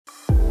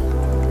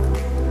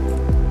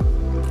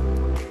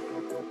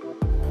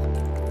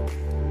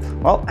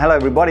Well, hello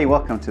everybody.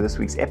 Welcome to this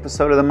week's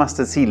episode of the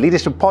Mustard Seed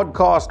Leadership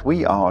Podcast.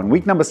 We are on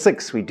week number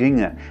 6. We're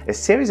doing a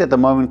series at the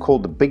moment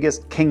called The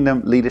Biggest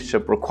Kingdom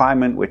Leadership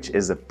Requirement, which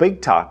is a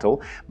big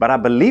title, but I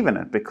believe in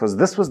it because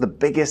this was the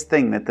biggest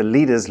thing that the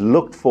leaders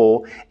looked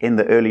for in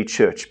the early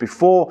church.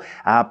 Before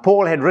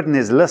Paul had written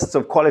his lists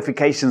of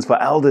qualifications for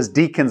elders,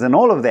 deacons, and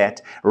all of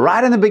that,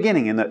 right in the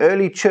beginning, in the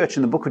early church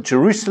in the book of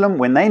Jerusalem,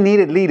 when they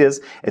needed leaders,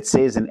 it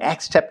says in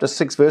Acts chapter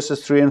 6,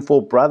 verses 3 and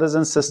 4, brothers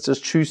and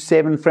sisters, choose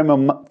 7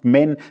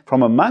 men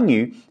from among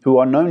you who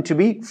are known to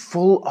be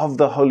full of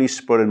the Holy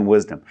Spirit and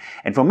wisdom.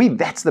 And for me,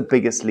 that's the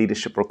biggest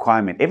leadership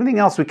requirement. Everything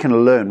else we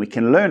can learn. We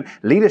can learn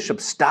leadership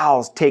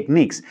styles,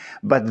 techniques.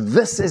 But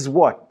this is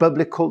what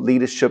biblical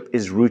leadership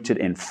is rooted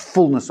in: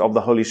 fullness of the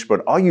Holy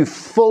Spirit. Are you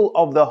full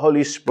of the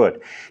Holy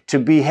Spirit?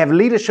 To have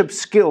leadership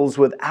skills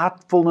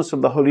without fullness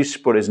of the Holy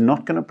Spirit is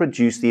not going to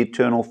produce the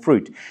eternal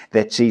fruit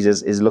that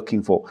Jesus is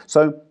looking for.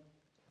 So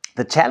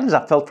the challenge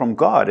I felt from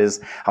God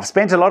is I've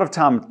spent a lot of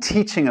time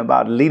teaching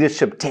about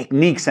leadership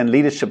techniques and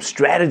leadership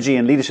strategy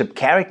and leadership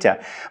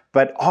character.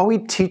 But are we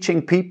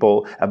teaching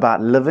people about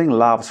living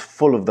lives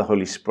full of the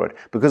Holy Spirit?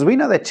 Because we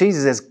know that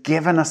Jesus has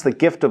given us the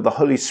gift of the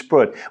Holy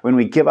Spirit when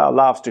we give our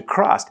lives to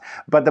Christ.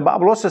 But the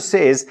Bible also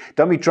says,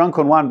 don't be drunk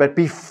on wine, but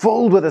be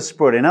filled with the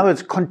Spirit. In other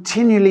words,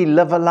 continually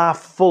live a life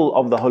full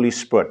of the Holy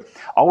Spirit.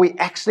 Are we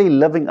actually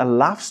living a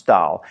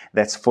lifestyle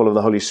that's full of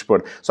the Holy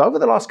Spirit? So over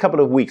the last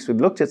couple of weeks,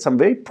 we've looked at some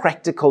very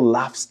practical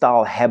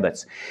lifestyle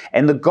habits.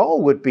 And the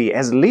goal would be,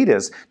 as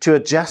leaders, to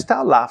adjust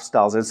our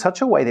lifestyles in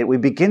such a way that we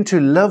begin to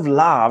live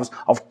lives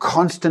of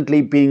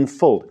constantly being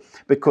filled,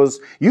 because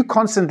you're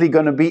constantly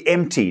going to be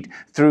emptied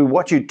through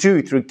what you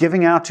do, through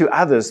giving out to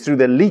others, through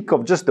the leak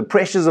of just the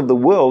pressures of the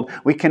world.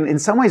 We can in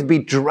some ways be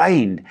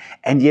drained,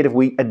 and yet if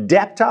we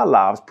adapt our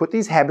lives, put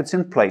these habits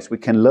in place, we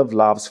can live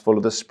lives full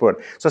of the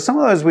Spirit. So some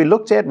of those we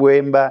looked at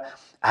were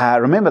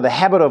remember the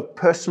habit of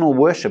personal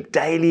worship,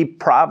 daily,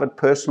 private,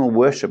 personal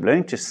worship,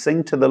 learning to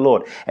sing to the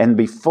Lord and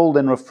be filled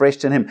and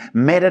refreshed in Him.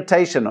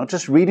 Meditation, not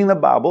just reading the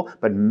Bible,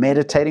 but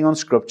meditating on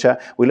Scripture.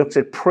 We looked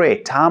at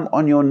prayer, time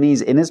on your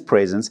knees in His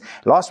presence.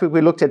 Last week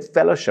we looked at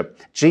fellowship,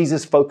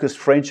 Jesus-focused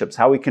friendships,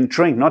 how we can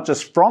drink not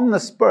just from the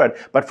Spirit,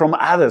 but from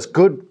others.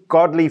 Good,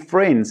 godly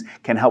friends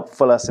can help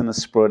fill us in the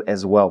Spirit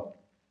as well.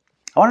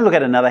 I want to look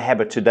at another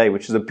habit today,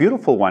 which is a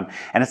beautiful one,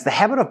 and it's the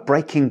habit of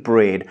breaking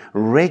bread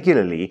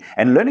regularly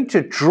and learning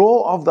to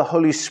draw of the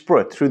Holy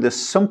Spirit through the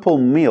simple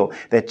meal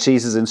that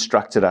Jesus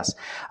instructed us.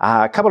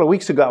 A couple of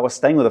weeks ago, I was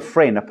staying with a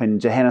friend up in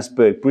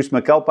Johannesburg, Bruce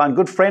McAlpine,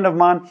 good friend of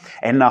mine,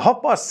 and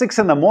 6:30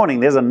 in the morning,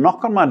 there's a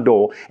knock on my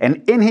door,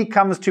 and in he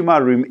comes to my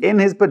room in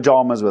his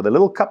pajamas with a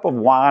little cup of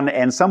wine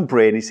and some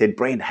bread, and he said,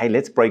 Brent, hey,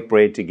 let's break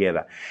bread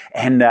together.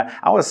 And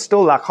I was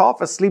still like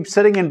half asleep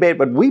sitting in bed,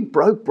 but we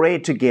broke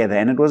bread together,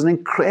 and it was an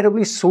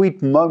incredibly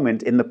sweet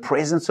moment in the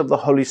presence of the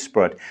Holy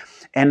Spirit.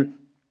 And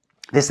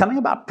there's something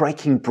about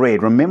breaking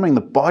bread, remembering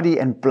the body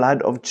and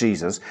blood of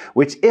Jesus,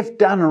 which, if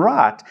done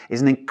right,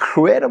 is an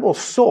incredible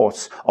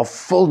source of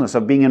fullness,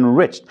 of being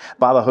enriched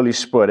by the Holy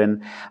Spirit.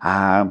 And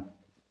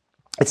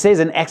it says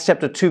in Acts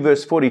chapter 2,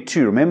 verse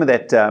 42, remember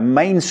that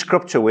main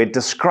scripture where it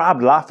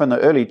described life in the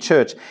early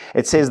church.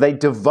 It says they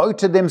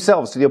devoted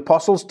themselves to the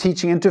apostles'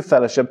 teaching and to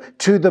fellowship,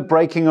 to the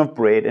breaking of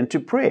bread and to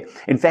prayer.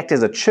 In fact,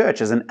 as a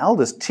church, as an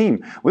elders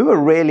team, we were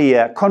really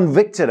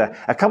convicted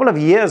a couple of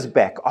years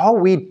back. Are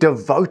we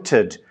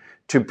devoted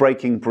to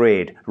breaking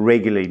bread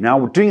regularly? Now,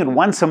 we're doing it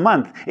once a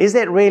month. Is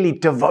that really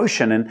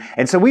devotion?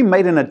 And so we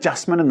made an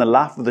adjustment in the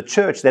life of the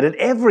church that at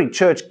every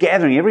church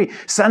gathering, every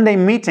Sunday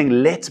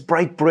meeting, let's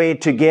break bread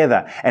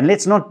together. And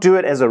let's not do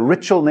it as a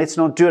ritual. Let's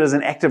not do it as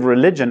an act of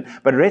religion,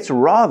 but let's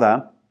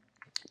rather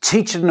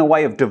teach it in a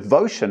way of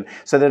devotion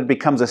so that it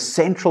becomes a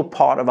central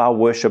part of our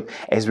worship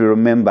as we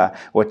remember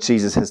what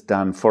Jesus has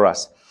done for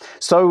us.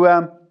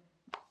 So,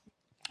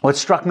 what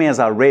struck me as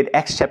I read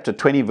Acts chapter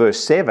 20, verse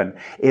 7,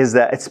 is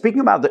that it's speaking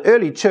about the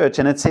early church,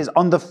 and it says,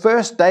 on the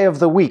first day of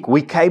the week,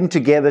 we came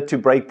together to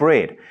break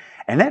bread.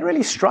 And that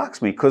really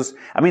strikes me because,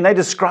 they're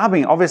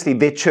describing, obviously,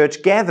 their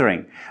church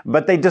gathering,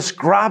 but they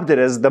described it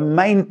as the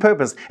main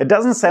purpose. It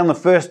doesn't say on the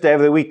first day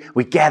of the week,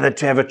 we gathered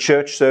to have a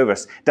church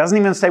service. It doesn't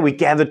even say we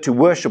gathered to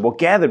worship or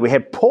gathered. We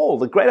had Paul,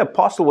 the great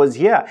apostle, was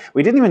here.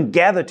 We didn't even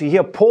gather to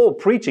hear Paul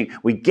preaching.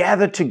 We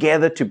gathered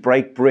together to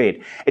break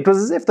bread. It was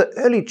as if the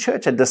early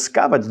church had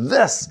discovered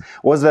this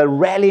was the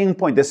rallying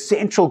point, the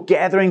central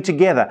gathering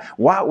together.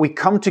 Wow, we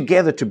come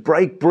together to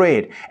break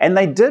bread. And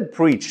they did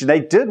preach,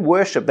 they did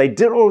worship, they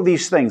did all of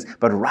these things.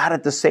 But right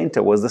at the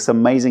center was this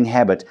amazing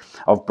habit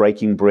of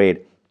breaking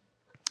bread.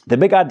 The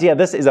big idea,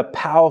 this is a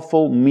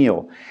powerful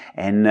meal.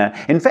 And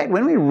in fact,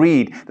 when we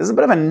read, there's a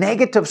bit of a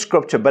negative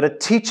scripture, but it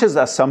teaches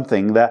us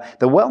something.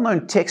 The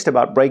well-known text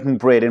about breaking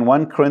bread in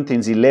 1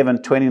 Corinthians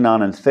 11,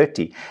 29 and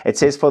 30, it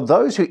says, for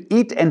those who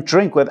eat and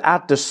drink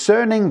without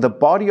discerning the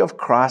body of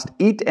Christ,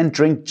 eat and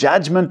drink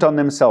judgment on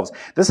themselves.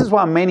 This is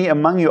why many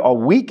among you are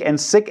weak and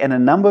sick, and a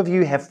number of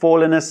you have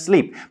fallen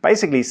asleep.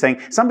 Basically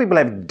saying some people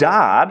have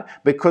died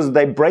because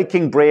they're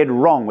breaking bread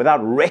wrong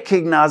without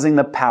recognizing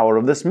the power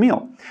of this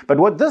meal. But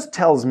what this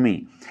tells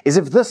me is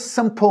if this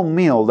simple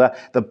meal,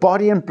 the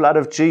body and blood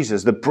of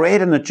Jesus, the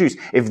bread and the juice,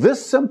 if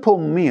this simple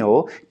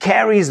meal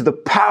carries the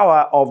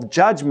power of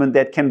judgment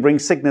that can bring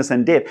sickness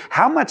and death,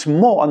 how much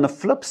more on the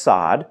flip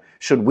side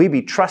should we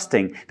be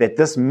trusting that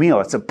this meal,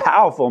 it's a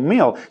powerful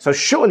meal, so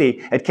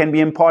surely it can be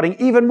imparting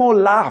even more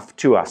life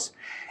to us.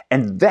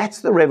 And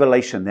that's the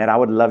revelation that I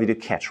would love you to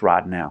catch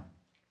right now.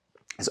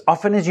 As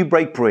often as you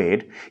break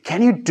bread,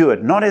 can you do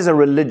it not as a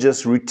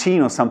religious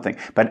routine or something,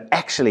 but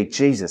actually,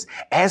 Jesus,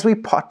 as we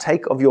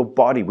partake of your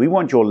body, we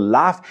want your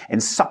life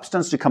and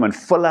substance to come and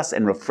fill us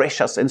and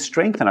refresh us and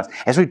strengthen us.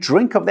 As we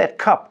drink of that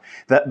cup,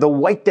 the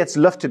weight that's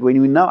lifted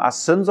when we know our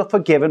sins are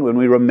forgiven, when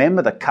we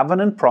remember the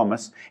covenant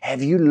promise,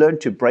 have you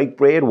learned to break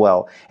bread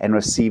well and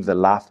receive the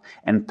life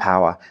and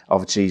power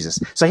of Jesus?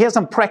 So here's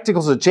some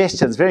practical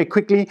suggestions very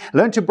quickly.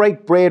 Learn to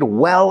break bread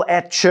well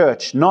at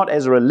church, not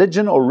as a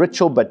religion or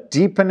ritual, but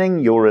deepening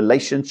your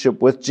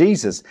relationship with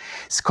Jesus.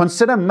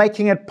 Consider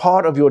making it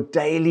part of your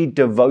daily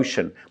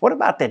devotion. What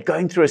about that?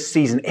 Going through a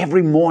season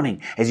every morning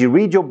as you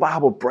read your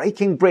Bible,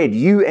 breaking bread,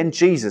 you and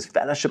Jesus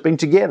fellowshipping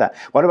together.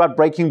 What about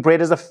breaking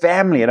bread as a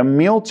family at a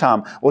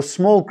mealtime or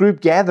small group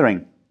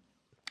gathering?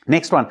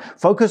 Next one,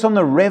 focus on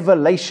the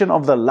revelation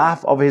of the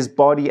life of His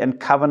body and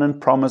covenant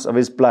promise of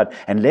His blood,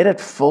 and let it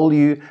fill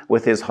you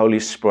with His Holy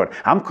Spirit.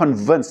 I'm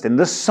convinced in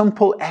this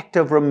simple act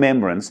of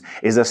remembrance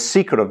is a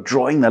secret of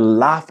drawing the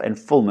life and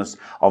fullness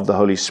of the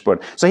Holy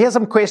Spirit. So here's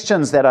some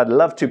questions that I'd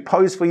love to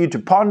pose for you to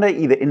ponder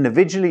either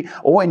individually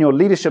or in your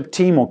leadership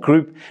team or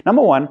group.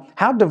 Number one,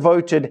 how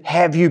devoted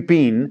have you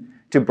been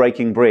to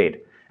breaking bread?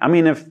 I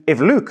mean,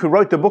 if Luke, who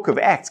wrote the book of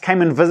Acts,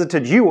 came and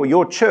visited you or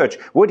your church,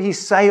 would he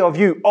say of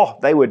you, oh,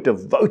 they were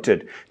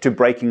devoted to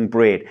breaking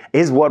bread?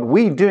 Is what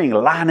we're doing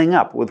lining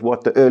up with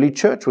what the early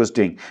church was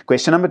doing?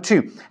 Question number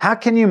two, how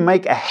can you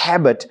make a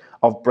habit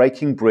of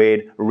breaking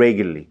bread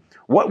regularly?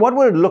 What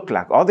would it look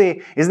like?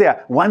 Is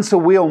there once a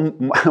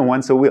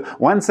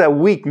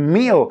week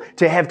meal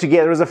to have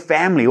together as a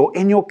family, or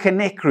in your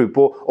connect group,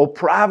 or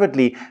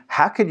privately?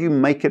 How could you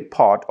make it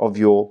part of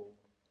your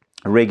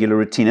regular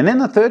routine? And then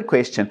the third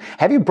question,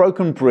 have you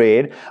broken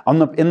bread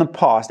in the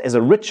past as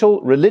a ritual,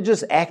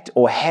 religious act,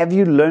 or have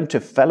you learned to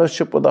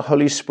fellowship with the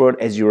Holy Spirit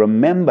as you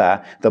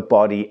remember the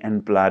body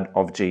and blood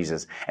of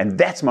Jesus? And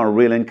that's my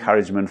real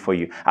encouragement for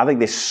you. I think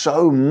there's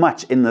so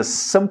much in this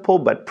simple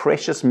but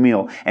precious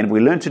meal, and if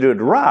we learn to do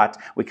it right,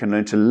 we can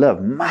learn to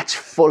live much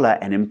fuller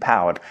and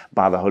empowered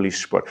by the Holy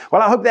Spirit.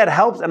 Well, I hope that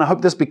helps, and I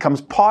hope this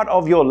becomes part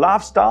of your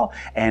lifestyle.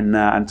 And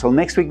until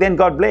next week, then,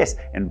 God bless,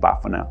 and bye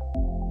for now.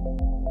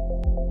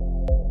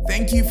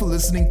 Thank you for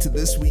listening to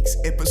this week's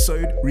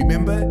episode.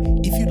 Remember,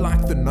 if you'd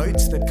like the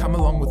notes that come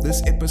along with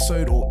this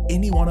episode or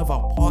any one of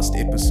our past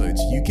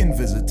episodes, you can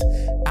visit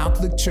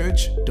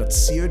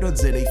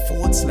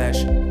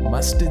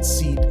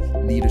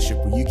outlookchurch.co.za/mustardseed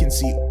leadership, where you can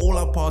see all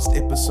our past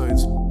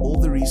episodes, all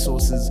the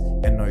resources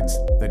and notes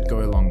that go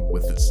along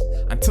with this.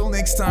 Until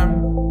next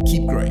time,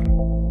 keep growing.